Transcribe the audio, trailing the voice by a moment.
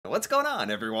What's going on,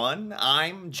 everyone?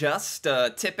 I'm just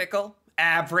a typical,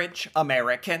 average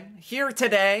American here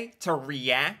today to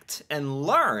react and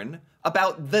learn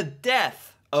about the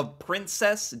death of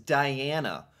Princess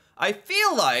Diana. I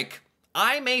feel like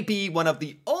I may be one of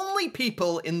the only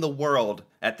people in the world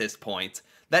at this point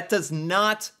that does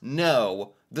not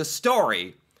know the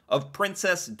story of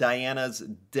Princess Diana's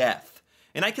death.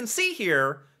 And I can see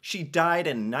here she died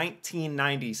in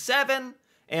 1997.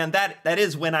 And that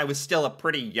is when I was still a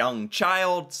pretty young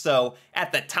child, so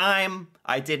at the time,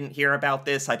 I didn't hear about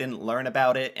this, I didn't learn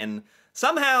about it, and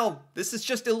somehow this has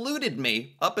just eluded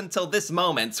me up until this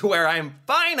moment where I'm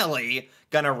finally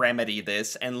gonna remedy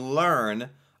this and learn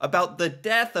about the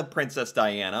death of Princess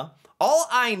Diana. All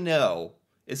I know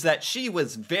is that she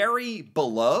was very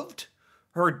beloved,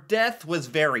 her death was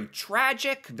very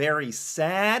tragic, very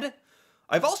sad.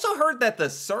 I've also heard that the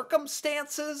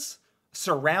circumstances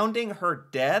surrounding her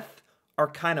death are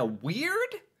kind of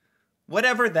weird,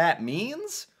 whatever that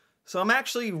means. So I'm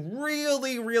actually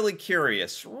really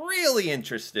curious, really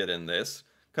interested in this,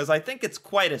 because I think it's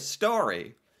quite a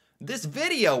story. This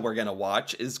video we're gonna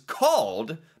watch is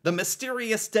called The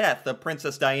Mysterious Death of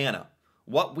Princess Diana,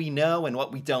 What We Know and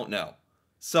What We Don't Know.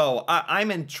 So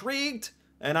I'm intrigued,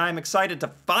 and I'm excited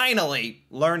to finally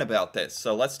learn about this,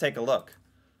 so let's take a look.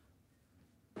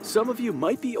 Some of you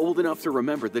might be old enough to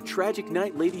remember the tragic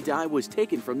night Lady Di was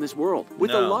taken from this world,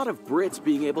 with a lot of Brits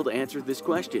being able to answer this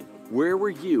question. Where were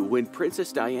you when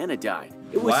Princess Diana died?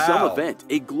 It was some event,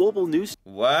 a global news...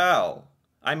 Wow.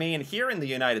 I mean, here in the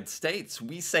United States,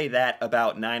 we say that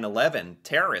about 9/11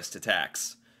 terrorist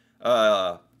attacks,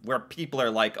 where people are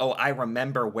like, oh, I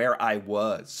remember where I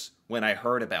was when I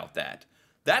heard about that.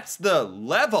 That's the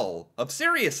level of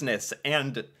seriousness,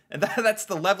 and that's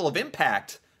the level of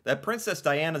impact that Princess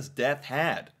Diana's death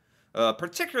had,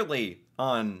 particularly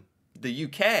on the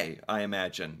UK, I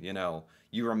imagine. You know,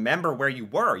 you remember where you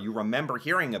were, you remember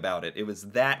hearing about it, it was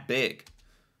that big.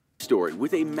 Story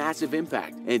with a massive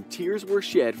impact, and tears were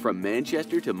shed from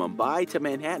Manchester to Mumbai to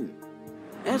Manhattan.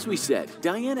 As we said,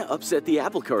 Diana upset the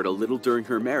apple cart a little during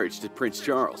her marriage to Prince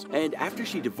Charles, and after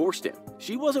she divorced him,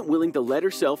 she wasn't willing to let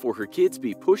herself or her kids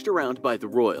be pushed around by the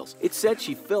royals. It's said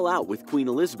she fell out with Queen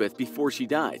Elizabeth before she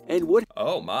died, and would...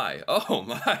 Oh my,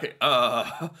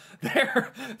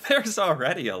 there's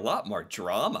already a lot more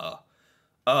drama,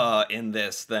 in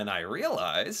this than I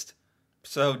realized.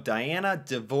 So Diana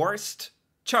divorced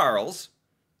Charles.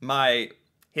 My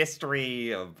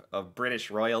history of British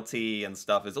royalty and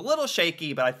stuff is a little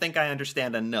shaky, but I think I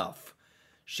understand enough.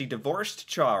 She divorced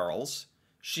Charles.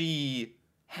 She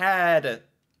had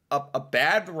a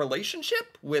bad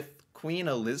relationship with Queen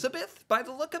Elizabeth, by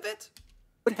the look of it.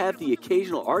 Would have the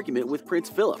occasional argument with Prince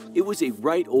Philip. It was a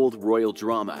right old royal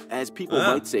drama, as people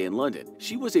might say in London.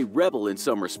 She was a rebel in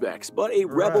some respects, but a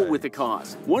rebel with a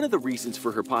cause. One of the reasons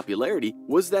for her popularity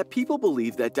was that people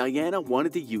believed that Diana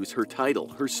wanted to use her title,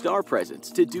 her star presence,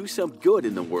 to do some good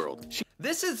in the world.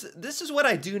 This is what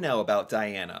I do know about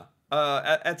Diana.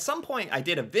 At some point I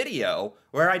did a video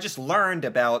where I just learned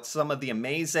about some of the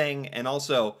amazing and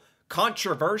also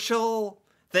controversial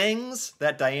things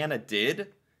that Diana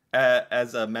did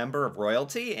as a member of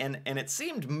royalty, and it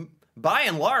seemed by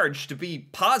and large to be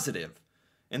positive,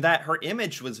 and that her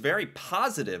image was very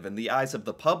positive in the eyes of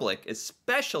the public,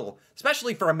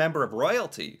 especially for a member of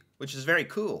royalty, which is very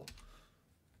cool.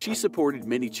 She supported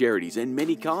many charities and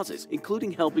many causes,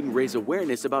 including helping raise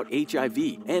awareness about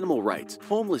HIV, animal rights,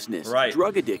 homelessness,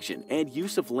 drug addiction, and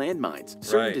use of landmines,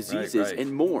 certain diseases,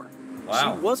 and more.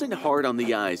 Wow. She wasn't hard on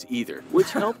the eyes either,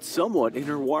 which helped somewhat in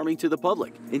her warming to the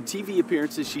public. In TV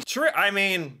appearances, she... True. I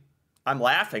mean, I'm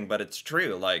laughing, but it's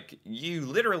true. Like, you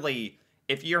literally,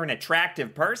 if you're an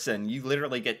attractive person, you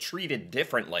literally get treated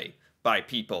differently by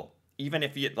people. Even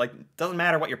if you, like, doesn't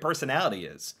matter what your personality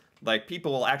is. Like,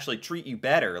 people will actually treat you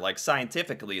better. Like,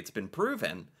 scientifically, it's been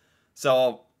proven.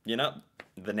 So, you know,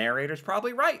 the narrator's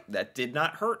probably right. That did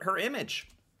not hurt her image.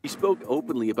 She spoke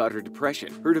openly about her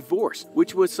depression, her divorce,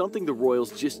 which was something the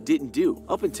royals just didn't do.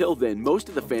 Up until then, most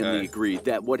of the family agreed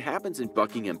that what happens in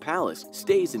Buckingham Palace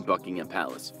stays in Buckingham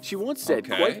Palace. She once said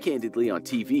quite candidly on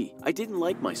TV, "I didn't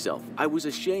like myself. I was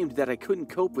ashamed that I couldn't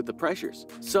cope with the pressures."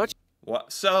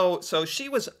 What? So she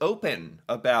was open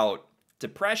about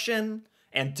depression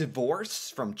and divorce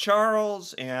from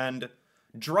Charles and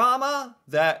drama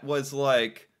that was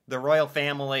like the royal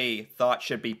family thought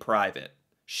should be private.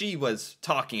 She was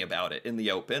talking about it in the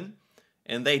open,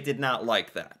 and they did not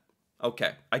like that.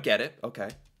 Okay, I get it,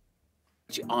 okay.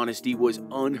 Honesty was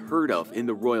unheard of in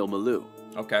the royal milieu.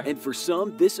 Okay. And for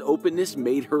some, this openness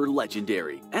made her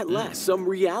legendary. At last, some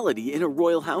reality in a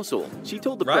royal household. She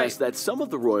told the press that some of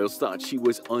the royals thought she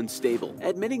was unstable,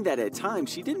 admitting that at times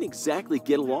she didn't exactly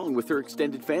get along with her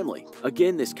extended family.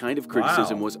 Again, this kind of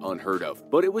criticism was unheard of,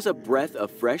 but it was a breath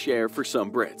of fresh air for some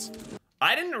Brits.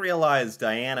 I didn't realize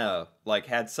Diana,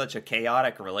 had such a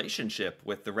chaotic relationship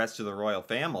with the rest of the royal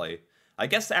family. I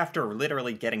guess after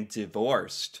literally getting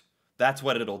divorced, that's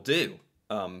what it'll do.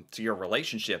 To your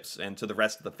relationships and to the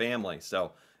rest of the family.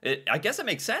 So I guess it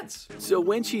makes sense. So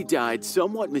when she died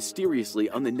somewhat mysteriously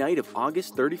on the night of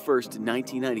August 31st,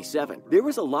 1997, there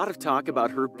was a lot of talk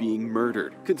about her being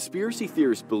murdered. Conspiracy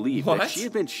theorists believe that she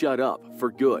had been shut up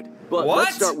for good. But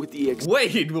let's start with the...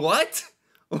 Wait, what?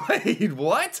 Wait,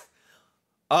 what?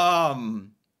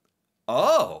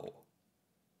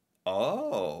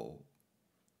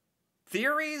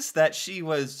 Theories that she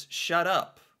was shut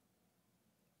up.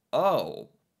 Oh,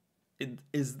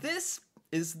 is this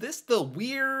the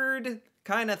weird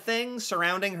kind of thing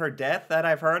surrounding her death that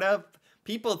I've heard of?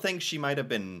 People think she might have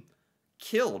been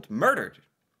murdered,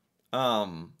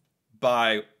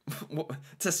 by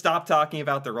to stop talking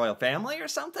about the royal family or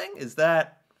something. Is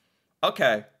that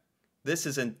okay? This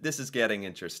is getting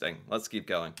interesting. Let's keep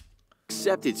going.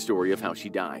 Accepted story of how she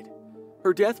died.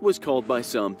 Her death was called by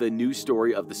some the news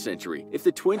story of the century. If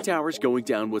the Twin Towers going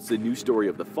down was the news story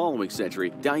of the following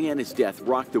century, Diana's death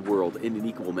rocked the world in an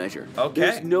equal measure.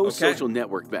 There's no social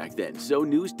network back then, so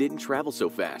news didn't travel so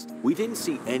fast. We didn't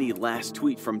see any last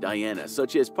tweet from Diana,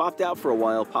 such as popped out for a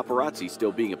while, paparazzi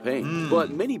still being a pain. But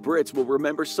many Brits will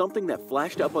remember something that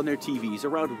flashed up on their TVs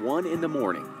around 1 in the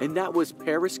morning, and that was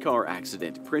Paris car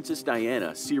accident, Princess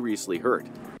Diana seriously hurt.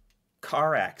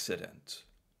 Car accident.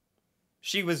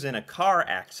 She was in a car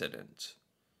accident.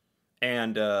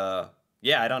 And,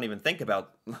 yeah, I don't even think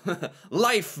about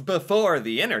life before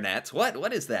the internet.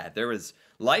 What is that? There was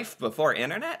life before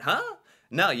internet, huh?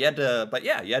 No, you had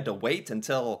to wait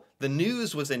until the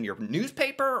news was in your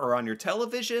newspaper or on your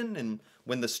television, and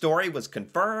when the story was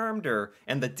confirmed,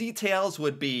 and the details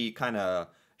would be kind of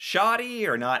shoddy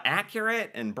or not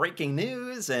accurate and breaking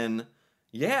news, and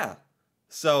yeah.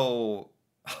 So...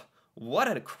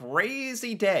 what a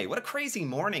crazy day. What a crazy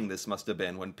morning this must have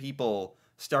been when people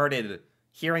started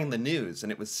hearing the news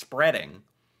and it was spreading.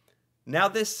 Now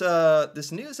this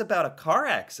news about a car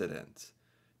accident.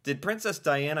 Did Princess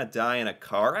Diana die in a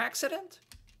car accident?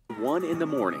 1 in the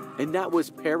morning, and that was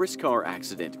Paris car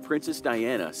accident, Princess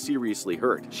Diana seriously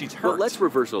hurt. She's hurt. But let's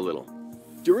reverse a little.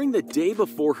 During the day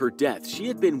before her death, she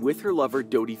had been with her lover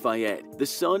Dodi Fayed, the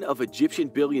son of Egyptian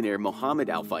billionaire Mohammed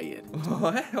Al Fayed.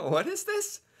 What is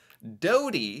this?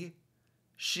 Dodi,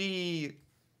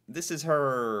 this is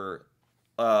her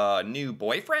new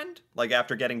boyfriend? Like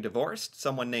after getting divorced?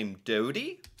 Someone named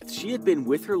Dodi? She had been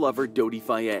with her lover Dodi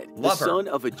Fayed, the son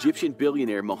of Egyptian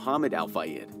billionaire Mohammed Al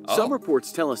Fayed. Some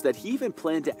reports tell us that he even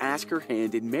planned to ask her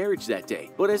hand in marriage that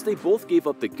day, but as they both gave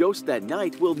up the ghost that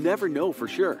night, we'll never know for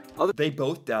sure. They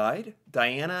both died?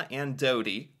 Diana and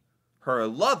Dodi, her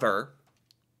lover,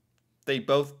 they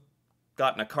both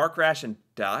got in a car crash and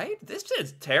died? This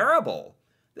is terrible.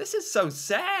 This is so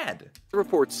sad.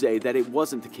 Reports say that it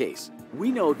wasn't the case.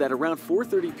 We know that around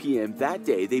 4:30 p.m. that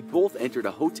day, they both entered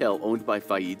a hotel owned by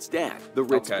Fayed's dad, the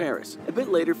Ritz Paris. A bit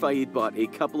later, Fayed bought a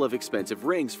couple of expensive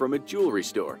rings from a jewelry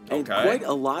store. And quite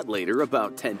a lot later,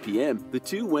 about 10 p.m., the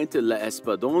two went to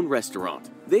L'Espadon restaurant.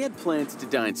 They had plans to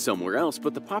dine somewhere else,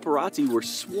 but the paparazzi were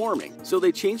swarming, so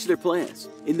they changed their plans.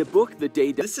 In the book, The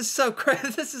Day... This is so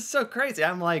crazy.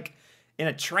 I'm like in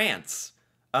a trance.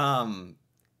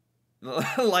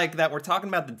 Like that we're talking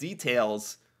about the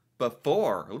details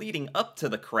before, leading up to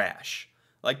the crash.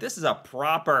 Like this is a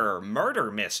proper murder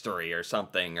mystery or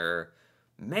something, or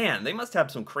man, they must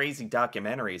have some crazy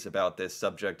documentaries about this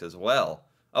subject as well.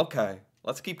 Okay,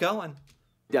 let's keep going.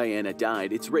 Diana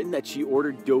died, it's written that she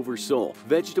ordered Dover sole,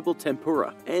 vegetable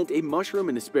tempura, and a mushroom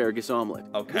and asparagus omelet.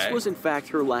 This was in fact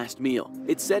her last meal.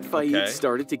 It said Fayed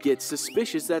started to get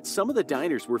suspicious that some of the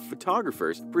diners were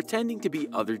photographers pretending to be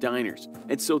other diners.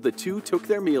 And so the two took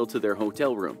their meal to their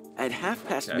hotel room. At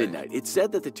midnight, it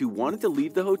said that the two wanted to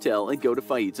leave the hotel and go to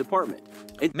Fayed's apartment.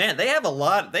 And man, they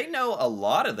know a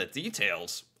lot of the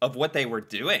details of what they were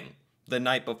doing the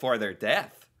night before their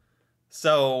death.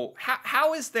 So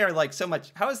how is there like so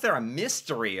much, how is there a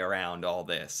mystery around all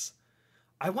this?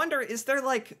 I wonder, is there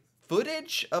like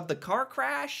footage of the car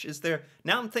crash?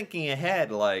 Now I'm thinking ahead,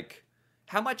 like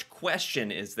how much question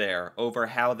is there over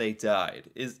how they died?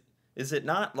 Is it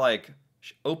not like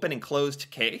open and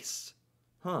closed case?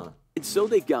 Huh. And so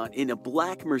they got in a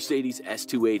black Mercedes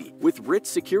S280 with Ritz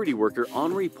security worker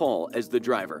Henri Paul as the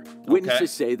driver.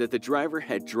 Witnesses say that the driver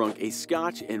had drunk a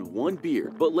scotch and 1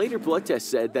 beer, but later blood tests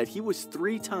said that he was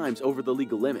 3 times over the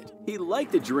legal limit. He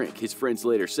liked to drink, his friends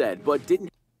later said, but didn't.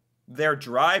 Their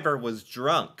driver was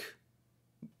drunk.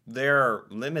 Their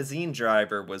limousine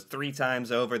driver was 3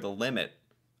 times over the limit,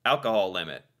 alcohol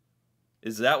limit.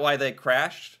 Is that why they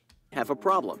crashed? Have a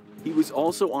problem. He was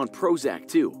also on Prozac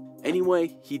too.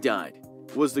 Anyway, he died.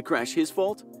 Was the crash his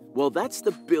fault? Well, that's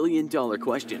the billion-dollar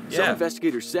question. Yeah. Some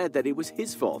investigators said that it was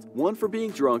his fault. 1 for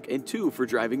being drunk and 2 for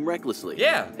driving recklessly.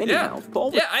 Yeah. Anyhow,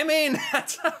 Paul. Yeah, I mean,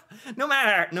 that's, no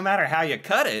matter how you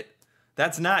cut it,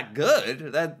 that's not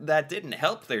good. That didn't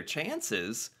help their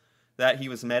chances that he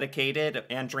was medicated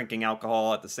and drinking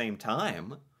alcohol at the same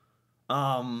time.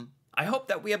 I hope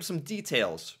that we have some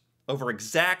details over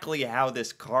exactly how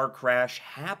this car crash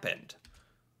happened.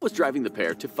 Was driving the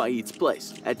pair to Faid's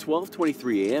place. At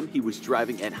 12:23 a.m., he was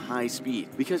driving at high speed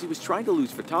because he was trying to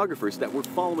lose photographers that were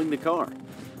following the car.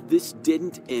 This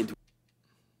didn't end.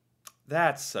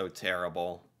 That's so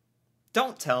terrible.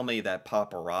 Don't tell me that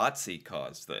paparazzi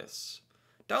caused this.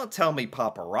 Don't tell me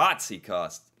paparazzi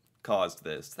caused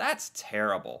this. That's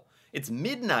terrible. It's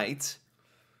midnight.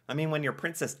 I mean, when you're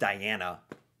Princess Diana,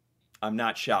 I'm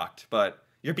not shocked, but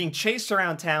you're being chased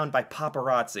around town by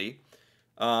paparazzi.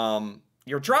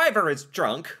 Your driver is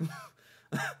drunk.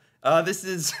 This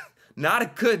is not a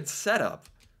good setup.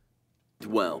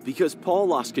 Well, because Paul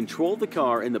lost control of the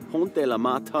car in the Pont de la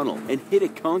Mar tunnel and hit a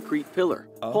concrete pillar.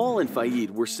 Paul and Faid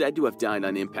were said to have died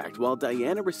on impact, while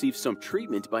Diana received some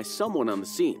treatment by someone on the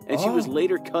scene, and she was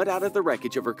later cut out of the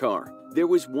wreckage of her car. There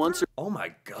was one. Oh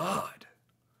my God.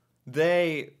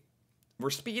 They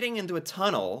were speeding into a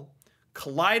tunnel,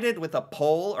 collided with a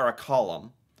pole or a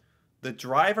column. The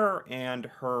driver and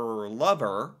her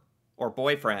lover, or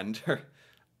boyfriend,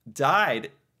 died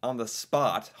on the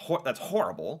spot. That's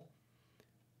horrible.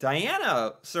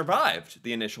 Diana survived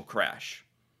the initial crash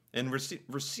and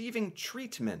receiving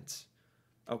treatment.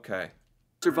 Okay.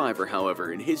 Survivor,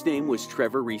 however, and his name was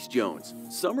Trevor Rees-Jones.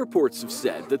 Some reports have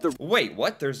said that the... Wait,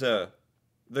 what? There's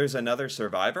another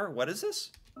survivor? What is this?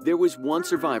 There was one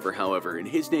survivor, however, and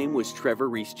his name was Trevor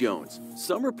Rees-Jones.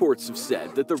 Some reports have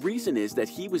said that the reason is that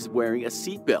he was wearing a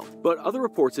seatbelt, but other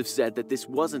reports have said that this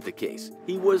wasn't the case.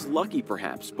 He was lucky,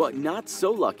 perhaps, but not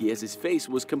so lucky as his face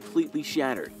was completely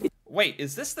shattered. Wait,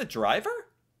 is this the driver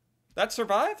that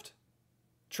survived?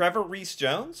 Trevor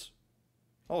Rees-Jones?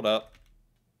 Hold up.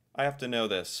 I have to know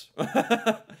this.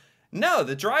 No,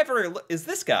 the driver is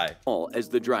this guy. Paul, as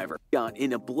the driver, got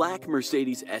in a black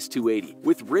Mercedes S280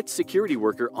 with Ritz security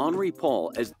worker Henri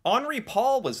Paul as... Henri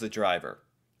Paul was the driver.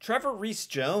 Trevor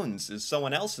Rees-Jones is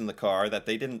someone else in the car that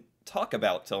they didn't talk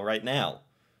about till right now.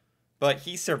 But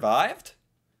he survived?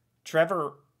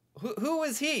 Trevor... Who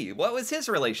was he? What was his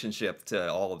relationship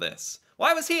to all of this?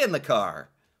 Why was he in the car?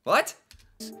 What?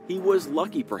 He was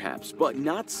lucky, perhaps, but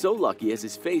not so lucky as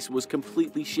his face was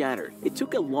completely shattered. It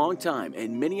took a long time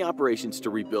and many operations to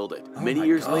rebuild it. Many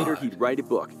years later, he'd write a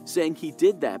book, saying he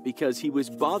did that because he was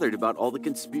bothered about all the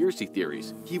conspiracy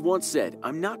theories. He once said,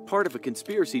 "I'm not part of a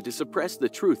conspiracy to suppress the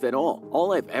truth at all.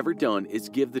 All I've ever done is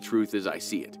give the truth as I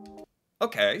see it."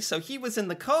 Okay, so he was in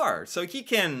the car, so he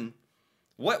can...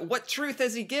 What truth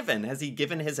has he given? Has he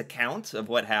given his account of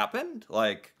what happened?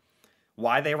 Like,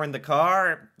 why they were in the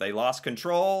car? They lost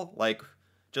control? Like,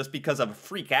 just because of a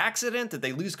freak accident? Did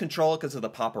they lose control because of the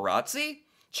paparazzi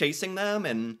chasing them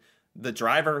and the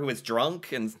driver who was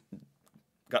drunk and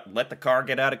let the car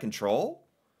get out of control?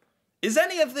 Is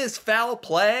any of this foul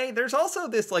play? There's also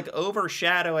this, like,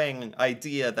 overshadowing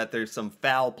idea that there's some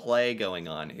foul play going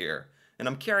on here. And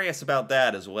I'm curious about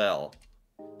that as well.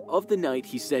 Of the night,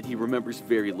 he said he remembers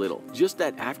very little. Just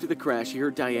that after the crash, he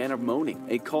heard Diana moaning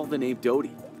and called the name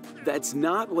Dodie. That's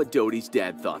not what Dodie's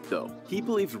dad thought, though. He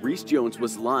believed Rees-Jones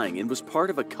was lying and was part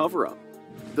of a cover-up.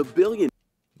 The billion...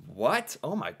 What?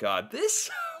 Oh my God, this...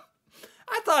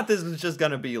 I thought this was just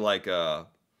gonna be like a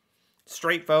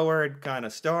straightforward kind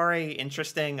of story,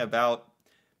 interesting about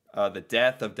the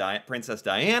death of Princess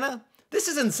Diana. This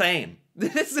is insane.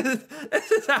 This is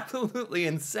absolutely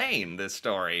insane, this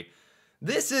story.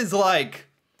 This is like,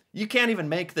 you can't even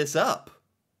make this up.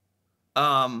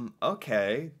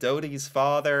 Okay, Dodie's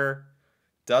father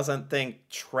doesn't think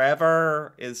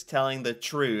Trevor is telling the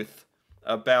truth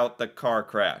about the car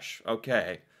crash.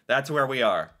 Okay, that's where we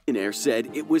are. Billionaire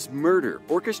said it was murder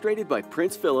orchestrated by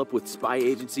Prince Philip with spy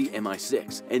agency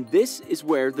MI6. And this is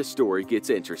where the story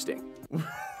gets interesting.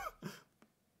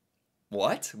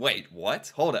 What? Wait,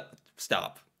 what? Hold up.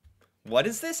 Stop. What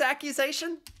is this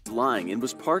accusation? Lying and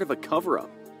was part of a cover-up.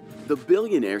 the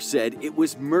billionaire said it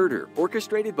was murder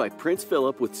orchestrated by Prince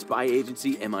Philip with spy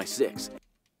agency MI6.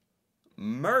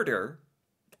 Murder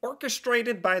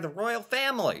orchestrated by the royal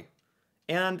family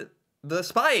and the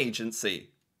spy agency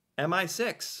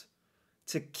MI6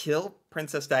 to kill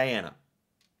Princess Diana.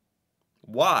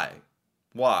 Why?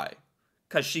 Why?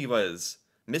 Because she was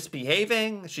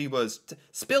misbehaving? She was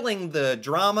spilling the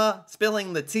drama,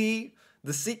 spilling the tea,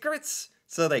 the secrets,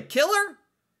 so they kill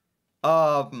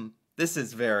her? This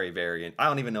is very, I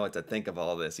don't even know what to think of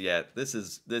all this yet. This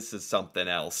is something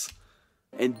else.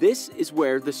 And this is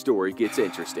where the story gets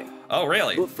interesting. Oh,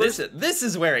 really? But first, this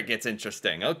is where it gets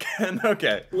interesting. Okay,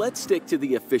 okay. Let's stick to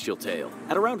the official tale.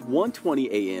 At around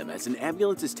 1:20 a.m., as an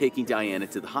ambulance is taking Diana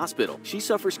to the hospital, she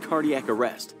suffers cardiac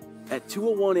arrest. At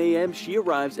 2:01 a.m., she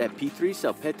arrives at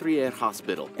Pitry-Salpêtrière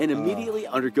Hospital and immediately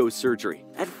undergoes surgery.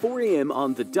 At 4 a.m.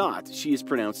 on the dot, she is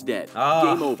pronounced dead.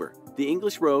 Game over. The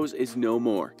English Rose is no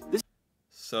more.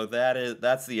 So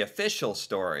that's the official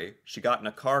story. She got in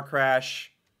a car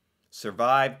crash,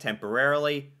 survived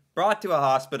temporarily, brought to a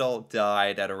hospital,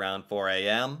 died at around 4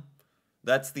 a.m.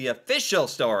 That's the official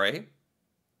story.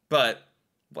 But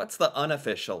what's the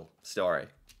unofficial story?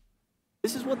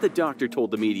 This is what the doctor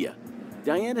told the media.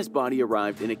 Diana's body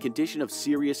arrived in a condition of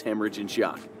serious hemorrhage and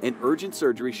shock, and urgent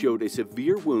surgery showed a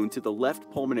severe wound to the left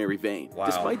pulmonary vein. Wow.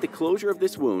 Despite the closure of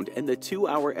this wound and the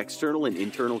 2-hour external and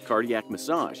internal cardiac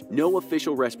massage, no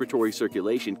official respiratory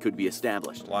circulation could be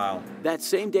established. Wow. That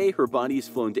same day, her body is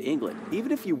flown to England.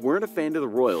 Even if you weren't a fan of the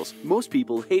royals, most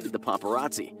people hated the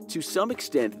paparazzi. To some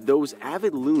extent, those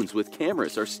avid loons with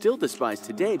cameras are still despised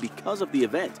today because of the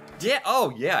event. Yeah,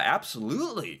 oh yeah,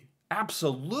 absolutely.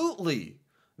 Absolutely.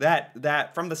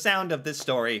 That from the sound of this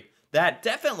story, that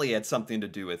definitely had something to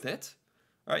do with it.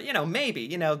 Or, maybe,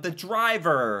 the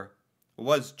driver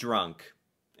was drunk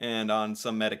and on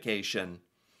some medication.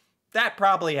 That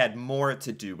probably had more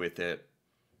to do with it.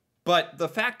 But the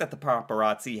fact that the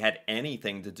paparazzi had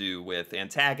anything to do with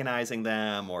antagonizing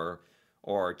them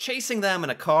or chasing them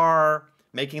in a car,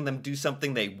 making them do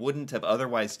something they wouldn't have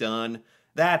otherwise done,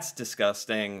 that's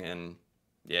disgusting. And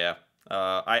yeah,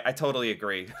 I totally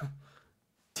agree.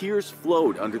 Tears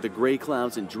flowed under the grey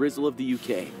clouds and drizzle of the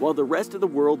UK, while the rest of the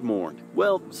world mourned.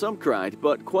 Well, some cried,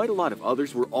 but quite a lot of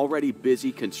others were already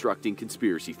busy constructing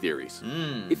conspiracy theories.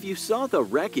 If you saw the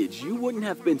wreckage, you wouldn't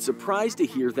have been surprised to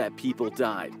hear that people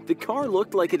died. The car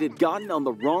looked like it had gotten on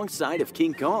the wrong side of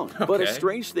King Kong. Okay. But a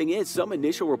strange thing is, some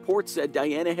initial reports said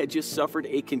Diana had just suffered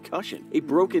a concussion, a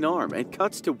broken arm, and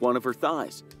cuts to one of her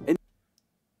thighs. And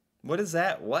what is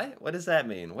that? What does that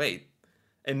mean? Wait.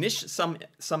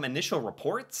 Some initial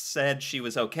reports said she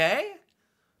was okay?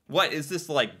 What is this,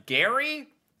 like Gary?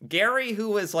 Gary who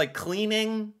was like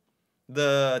cleaning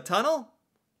the tunnel?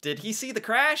 Did he see the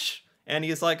crash? And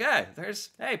he's like,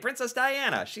 hey, Princess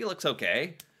Diana, she looks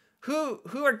okay. Who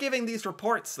are giving these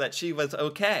reports that she was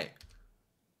okay?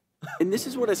 And this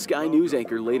is what a Sky News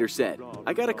anchor later said.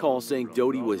 I got a call saying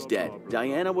Dodi was dead.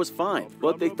 Diana was fine,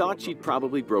 but they thought she'd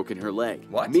probably broken her leg.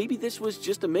 What? Maybe this was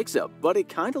just a mix-up, but it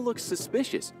kind of looks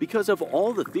suspicious. Because of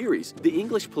all the theories, the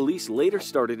English police later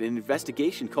started an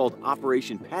investigation called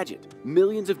Operation Pageant.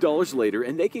 Millions of dollars later,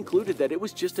 and they concluded that it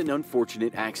was just an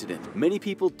unfortunate accident. Many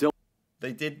people don't...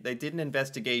 They did an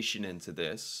investigation into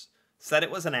this, said it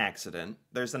was an accident.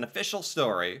 There's an official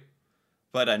story,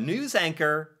 but a news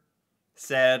anchor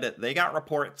said they got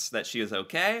reports that she was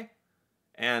okay,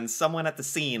 and someone at the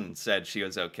scene said she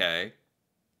was okay.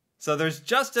 So there's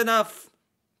just enough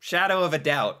shadow of a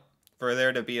doubt for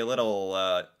there to be a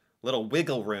little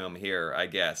wiggle room here, I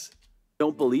guess.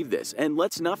 Don't believe this, and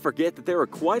let's not forget that there are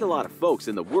quite a lot of folks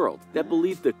in the world that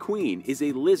believe the Queen is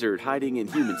a lizard hiding in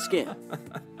human skin.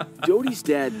 Dodi's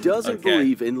dad doesn't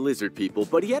believe in lizard people,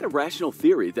 but he had a rational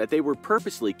theory that they were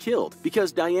purposely killed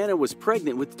because Diana was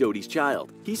pregnant with Dodi's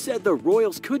child. He said the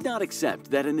royals could not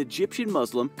accept that an Egyptian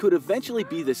Muslim could eventually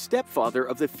be the stepfather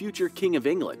of the future King of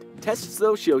England. Tests,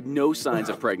 though, showed no signs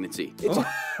of pregnancy.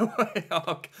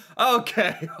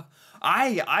 Okay.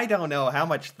 I don't know how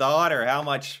much thought or how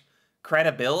much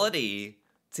credibility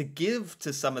to give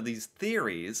to some of these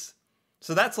theories.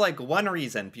 So that's like one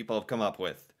reason people have come up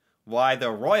with why the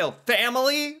royal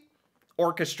family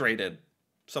orchestrated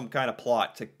some kind of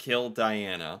plot to kill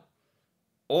Diana,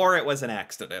 or it was an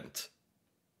accident.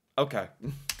 Okay.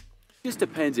 Just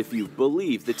depends if you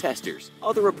believe the testers.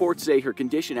 Other reports say her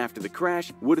condition after the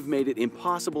crash would have made it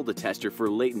impossible to test her for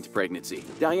latent pregnancy.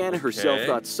 Diana herself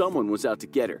thought someone was out to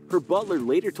get her. Her butler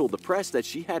later told the press that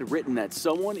she had written that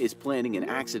someone is planning an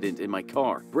accident in my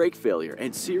car, brake failure,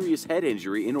 and serious head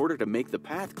injury in order to make the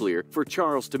path clear for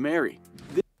Charles to marry.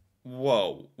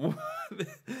 Whoa.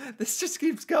 This just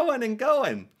keeps going and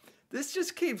going. This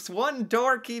just keeps, one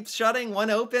door keeps shutting, one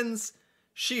opens.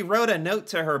 She wrote a note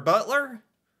to her butler,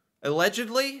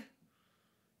 allegedly,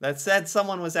 that said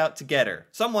someone was out to get her.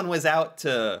 Someone was out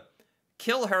to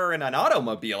kill her in an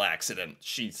automobile accident,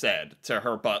 she said to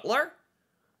her butler.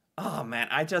 Oh man,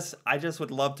 I just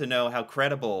would love to know how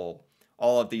credible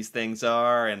all of these things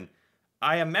are, and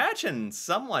I imagine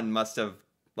someone must have,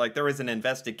 like, there was an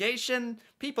investigation,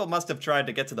 people must have tried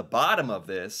to get to the bottom of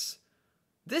this.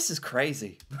 This is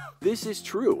crazy. This is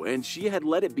true, and she had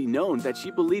let it be known that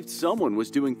she believed someone was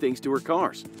doing things to her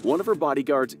cars. One of her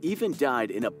bodyguards even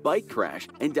died in a bike crash,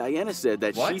 and Diana said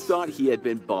that What? she thought he had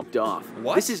been bumped off.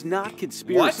 What? This is not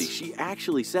conspiracy. What? She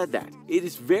actually said that. It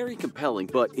is very compelling,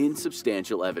 but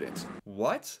insubstantial evidence.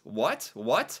 What?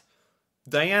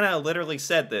 Diana literally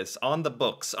said this on the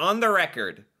books, on the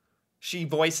record. She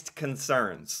voiced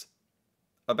concerns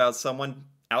about someone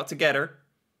out to get her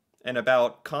and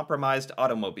about compromised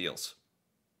automobiles.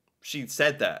 She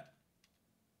said that.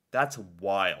 That's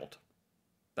wild.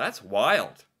 That's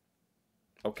wild.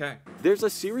 Okay. There's a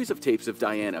series of tapes of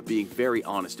Diana being very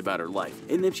honest about her life.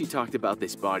 In them, she talked about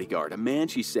this bodyguard, a man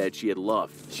she said she had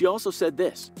loved. She also said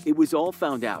this: "It was all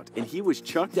found out, and he was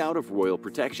chucked out of royal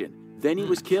protection. Then he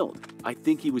was killed. I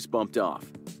think he was bumped off."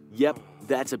 Yep,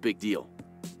 that's a big deal.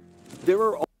 There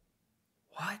are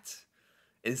What?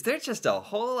 Is there just a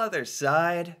whole other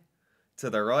side to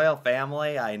the royal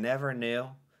family I never knew?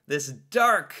 This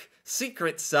dark,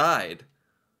 secret side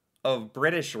of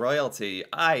British royalty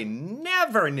I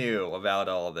never knew about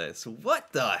all this.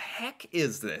 What the heck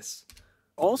is this?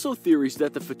 also theories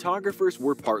that the photographers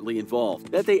were partly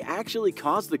involved, that they actually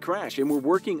caused the crash and were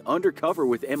working undercover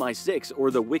with MI6 or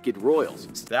the Wicked Royals.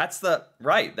 That's the,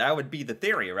 right, that would be the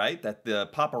theory, right? That the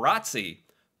paparazzi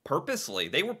purposely,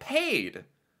 they were paid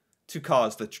to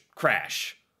cause the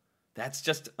crash. That's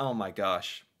just, oh my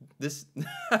gosh. This,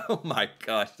 oh my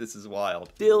gosh, this is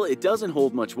wild. Still, it doesn't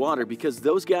hold much water because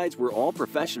those guys were all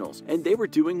professionals and they were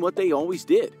doing what they always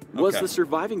did. Was Okay. the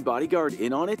surviving bodyguard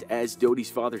in on it, as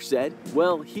Dodi's father said?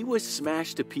 Well, he was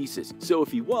smashed to pieces, so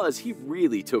if he was, he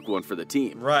really took one for the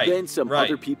team. Right, Then some right.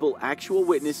 other people, actual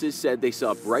witnesses, said they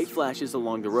saw bright flashes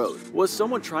along the road. Was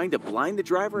someone trying to blind the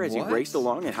driver as What? he raced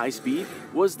along at high speed?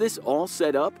 Was this all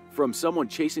set up from someone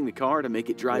chasing the car to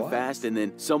make it drive What? fast and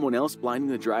then someone else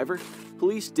blinding the driver?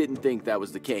 Police didn't think that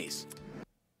was the case.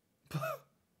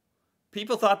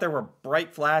 People thought there were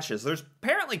bright flashes. There's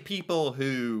apparently people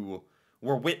who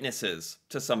were witnesses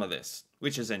to some of this,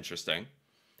 which is interesting.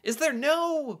 Is there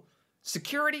no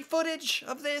security footage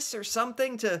of this or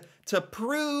something to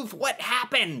prove what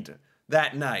happened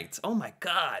that night? Oh my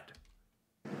God.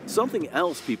 Something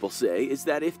else people say is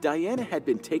that if Diana had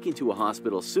been taken to a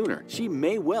hospital sooner, she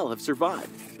may well have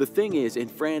survived. The thing is, in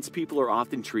France, people are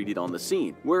often treated on the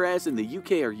scene, whereas in the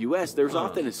UK or US, there's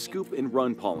often a scoop and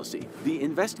run policy. The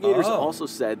investigators Oh. also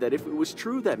said that if it was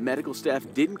true that medical staff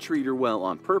didn't treat her well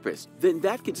on purpose, then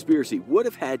that conspiracy would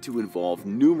have had to involve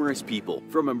numerous people,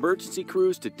 from emergency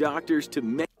crews to doctors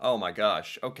to Oh my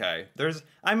gosh. Okay.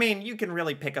 I mean, you can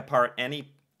really pick apart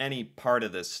any part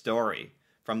of this story.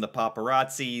 From the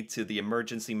paparazzi to the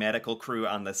emergency medical crew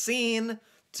on the scene,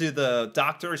 to the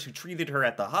doctors who treated her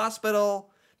at the hospital,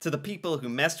 to the people who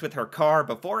messed with her car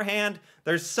beforehand.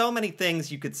 There's so many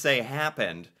things you could say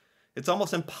happened. It's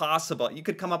almost impossible. You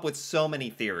could come up with so many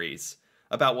theories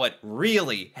about what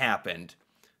really happened.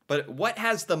 But what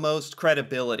has the most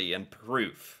credibility and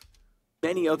proof?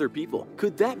 many other people.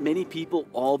 Could that many people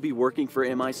all be working for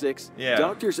MI6? Yeah.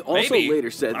 Doctors also Maybe.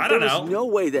 later said I there don't was know. no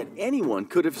way that anyone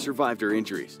could have survived her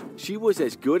injuries. She was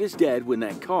as good as dead when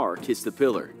that car kissed the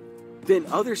pillar. Then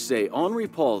others say Henri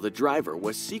Paul, the driver,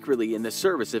 was secretly in the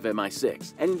service of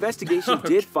MI6. An investigation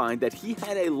did find that he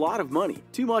had a lot of money,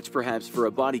 too much perhaps for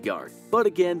a bodyguard. But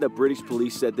again, the British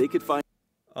police said they could find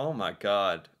Oh my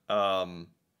God.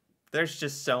 There's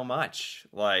just so much,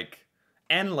 like,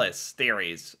 endless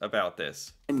theories about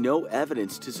this. no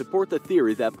evidence to support the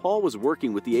theory that Paul was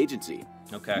working with the agency.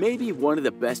 Okay. Maybe one of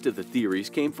the best of the theories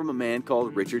came from a man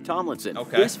called Richard Tomlinson.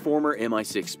 Okay. This former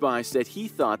MI6 spy said he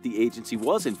thought the agency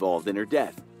was involved in her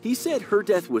death. He said her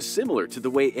death was similar to the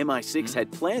way MI6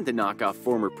 had planned to knock off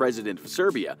former president of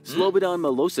Serbia, Slobodan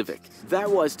Milosevic.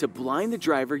 That was to blind the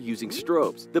driver using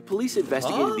strobes. The police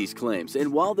investigated these claims,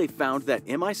 and while they found that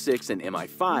MI6 and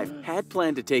MI5 had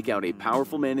planned to take out a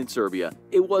powerful man in Serbia,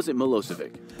 it wasn't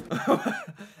Milosevic.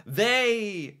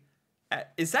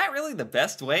 Is that really the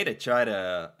best way to try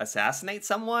to assassinate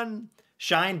someone?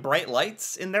 Shine bright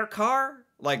lights in their car?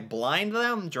 Like blind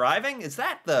them driving?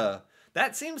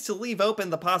 That seems to leave open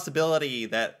the possibility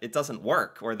that it doesn't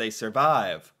work or they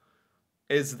survive.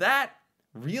 Is that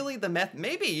Really, the meth?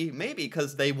 Maybe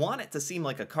because they want it to seem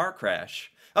like a car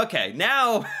crash. Okay,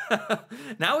 now,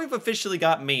 now we've officially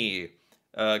got me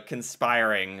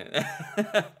conspiring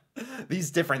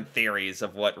these different theories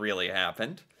of what really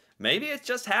happened. Maybe it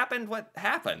just happened what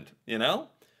happened, you know?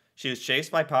 She was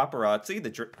chased by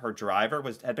paparazzi. Her driver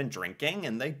had been drinking,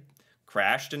 and they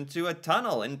crashed into a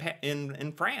tunnel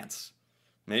in France.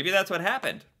 Maybe that's what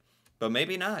happened, but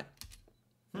maybe not.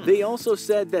 They also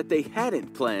said that they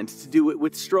hadn't planned to do it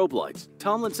with strobe lights.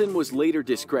 Tomlinson was later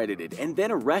discredited and then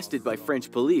arrested by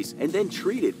French police and then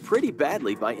treated pretty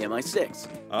badly by MI6.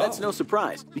 That's no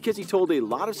surprise, because he told a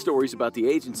lot of stories about the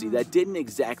agency that didn't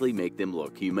exactly make them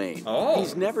look humane.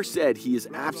 He's never said he is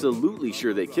absolutely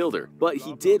sure they killed her, but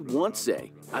he did once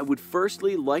say, "I would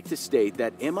firstly like to state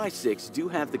that MI6 do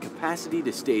have the capacity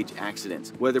to stage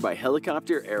accidents, whether by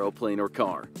helicopter, aeroplane, or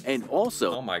car. And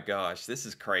also..." Oh my gosh, this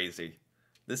is crazy.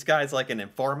 This guy's like an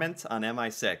informant on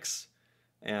MI6,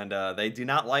 and they do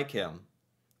not like him,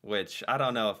 which I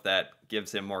don't know if that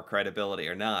gives him more credibility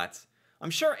or not. I'm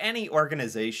sure any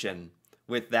organization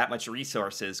with that much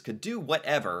resources could do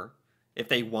whatever if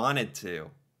they wanted to.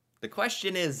 The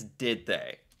question is, did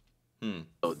they?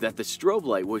 That the strobe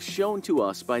light was shown to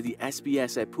us by the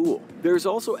SBS at Poole. There's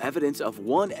also evidence of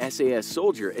one SAS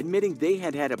soldier admitting they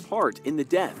had had a part in the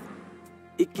death.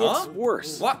 It gets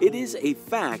worse. What? It is a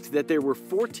fact that there were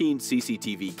 14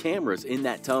 CCTV cameras in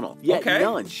that tunnel, yet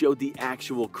none showed the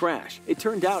actual crash. It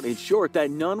turned out, in short, that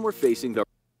none were facing the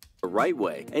right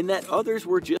way, and that others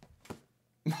were just...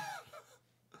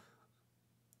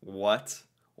 What?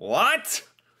 What?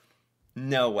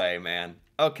 No way, man.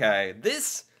 Okay,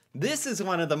 this is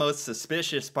one of the most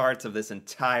suspicious parts of this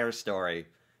entire story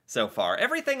so far.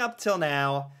 Everything up till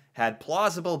now had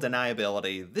plausible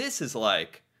deniability. This is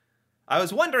like... I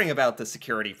was wondering about the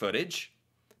security footage.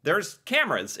 There's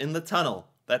cameras in the tunnel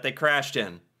that they crashed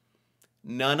in.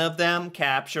 None of them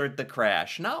captured the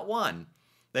crash. Not one.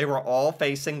 They were all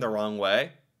facing the wrong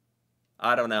way.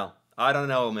 I don't know. I don't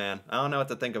know, man. I don't know what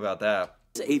to think about that.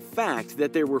 It's a fact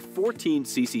that there were 14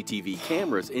 CCTV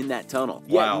cameras in that tunnel,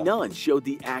 yet none showed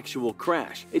the actual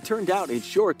crash. It turned out, in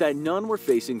short, that none were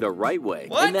facing the right way,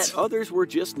 and that others were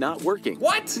just not working.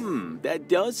 What? That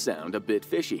does sound a bit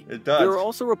fishy. It does. There are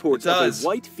also reports of a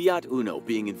white Fiat Uno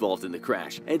being involved in the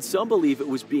crash, and some believe it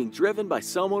was being driven by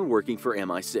someone working for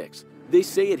MI6. They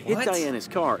say it hit Diana's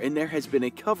car, and there has been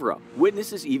a cover-up.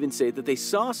 Witnesses even say that they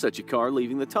saw such a car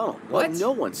leaving the tunnel, but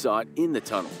no one saw it in the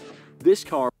tunnel. This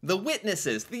car... The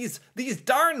witnesses, these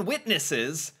darn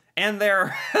witnesses, and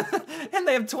they're and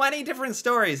they have 20 different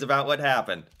stories about what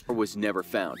happened. ...was never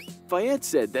found. Fayed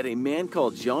said that a man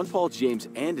called Jean-Paul James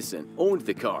Anderson owned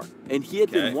the car, and he had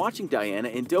been watching Diana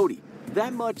and Dodi.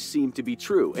 That much seemed to be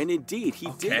true, and indeed, he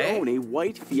did own a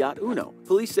white Fiat Uno.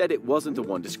 Police said it wasn't the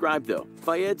one described, though.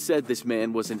 Fayed said this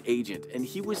man was an agent, and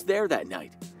he was there that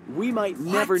night. We might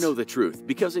never know the truth,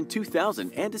 because in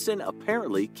 2000, Anderson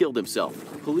apparently killed himself.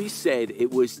 Police said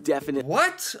it was definite...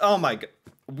 What? Oh my god.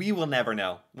 We will never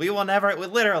know. We will never,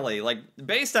 literally, like,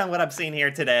 based on what I've seen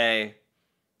here today,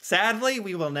 sadly,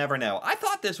 we will never know. I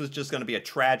thought this was just going to be a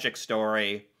tragic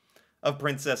story of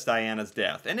Princess Diana's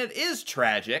death, and it is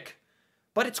tragic,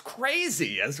 but it's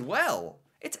crazy as well.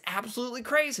 It's absolutely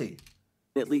crazy.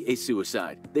 A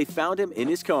suicide. They found him in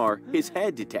his car, his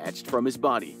head detached from his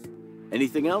body.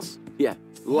 Anything else? Yeah.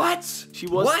 What? She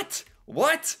was...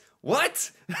 What?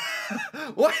 What?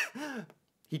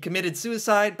 He committed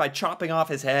suicide by chopping off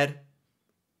his head?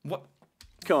 What?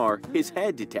 Car, his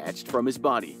head detached from his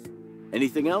body.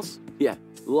 Anything else? Yeah,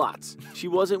 lots. She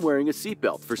wasn't wearing a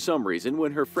seatbelt for some reason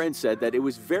when her friend said that it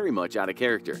was very much out of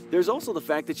character. There's also the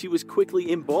fact that she was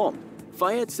quickly embalmed.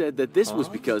 Fayed said that this was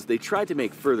because they tried to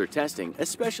make further testing,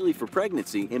 especially for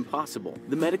pregnancy, impossible.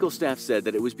 The medical staff said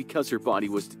that it was because her body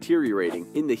was deteriorating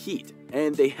in the heat,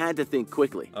 and they had to think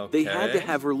quickly. They had to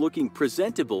have her looking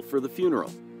presentable for the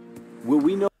funeral. Will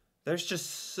we know? There's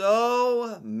just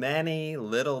so many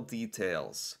little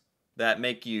details that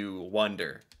make you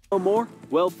wonder. No more?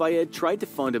 Well, Fayed tried to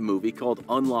fund a movie called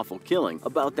Unlawful Killing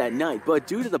about that night, but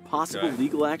due to the possible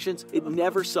legal actions, it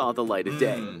never saw the light of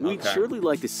day. We'd surely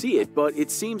like to see it, but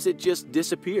it seems it just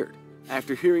disappeared.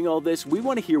 After hearing all this, we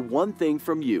want to hear one thing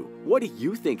from you. What do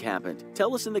you think happened?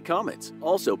 Tell us in the comments.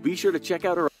 Also, be sure to check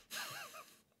out our...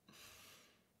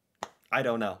 I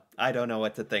don't know. I don't know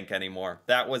what to think anymore.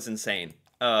 That was insane.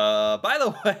 By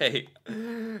the way,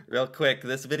 real quick,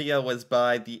 this video was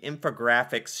by the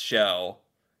Infographics Show.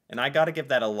 And I gotta give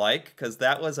that a like, because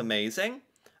that was amazing.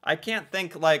 I can't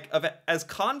think, like, of it as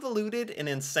convoluted and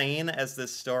insane as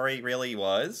this story really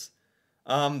was.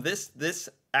 This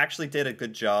actually did a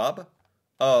good job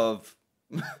of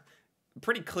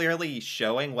pretty clearly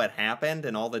showing what happened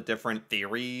and all the different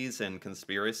theories and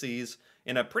conspiracies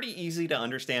in a pretty easy to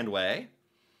understand way.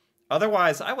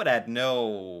 Otherwise, I would have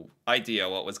no idea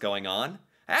what was going on.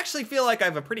 I actually feel like I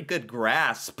have a pretty good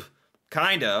grasp,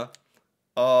 kinda,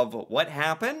 of what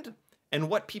happened and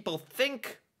what people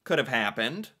think could have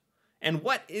happened and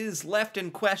what is left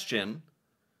in question.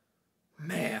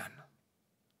 Man,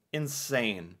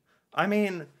 insane. I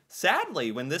mean,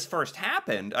 sadly, when this first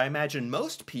happened, I imagine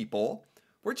most people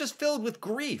were just filled with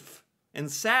grief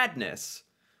and sadness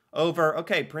over,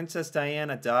 okay, Princess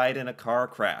Diana died in a car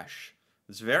crash. It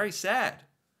was very sad.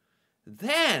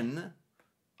 Then,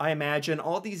 I imagine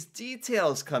all these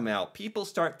details come out. People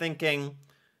start thinking,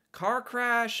 car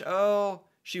crash, oh,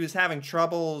 she was having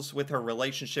troubles with her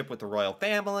relationship with the royal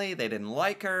family. They didn't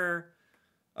like her.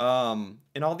 And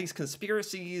all these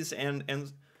conspiracies,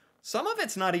 and some of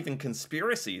it's not even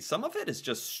conspiracies. Some of it is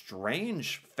just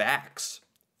strange facts.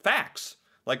 Facts.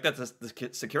 Like that the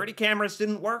security cameras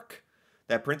didn't work.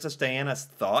 That Princess Diana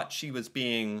thought she was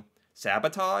being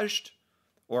sabotaged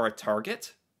or a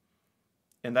target.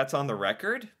 And that's on the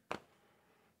record.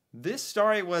 This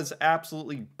story was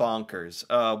absolutely bonkers.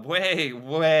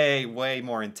 Way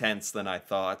more intense than I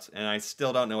thought. And I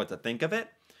still don't know what to think of it.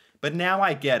 But now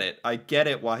I get it. I get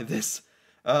it why this...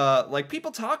 like,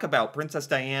 people talk about Princess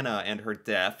Diana and her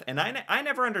death, and I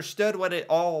never understood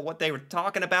what they were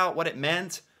talking about, what it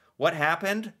meant, what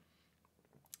happened.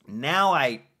 Now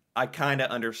I kind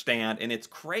of understand, and it's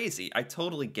crazy. I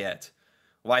totally get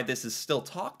why this is still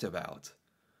talked about.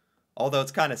 Although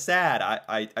it's kind of sad,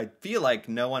 I feel like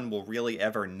no one will really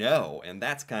ever know, and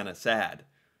that's kind of sad.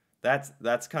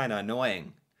 That's kind of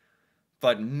annoying.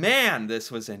 But man,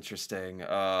 this was interesting.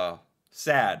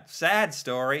 Sad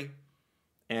story.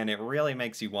 And it really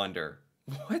makes you wonder,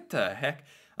 what the heck?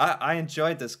 I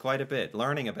enjoyed this quite a bit,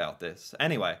 learning about this.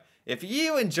 Anyway, if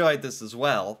you enjoyed this as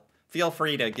well, feel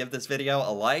free to give this video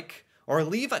a like or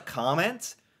leave a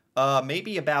comment,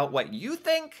 maybe about what you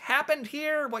think happened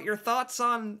here, what your thoughts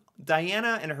on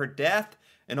Diana and her death,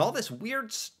 and all this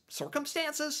weird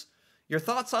circumstances. Your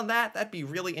thoughts on that, that'd be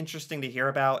really interesting to hear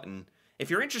about. And if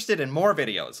you're interested in more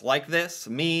videos like this,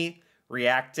 me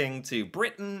reacting to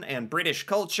Britain and British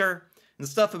culture, and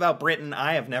stuff about Britain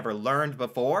I have never learned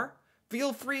before,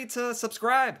 feel free to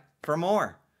subscribe for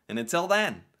more. And until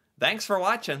then, thanks for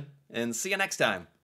watching, and see you next time.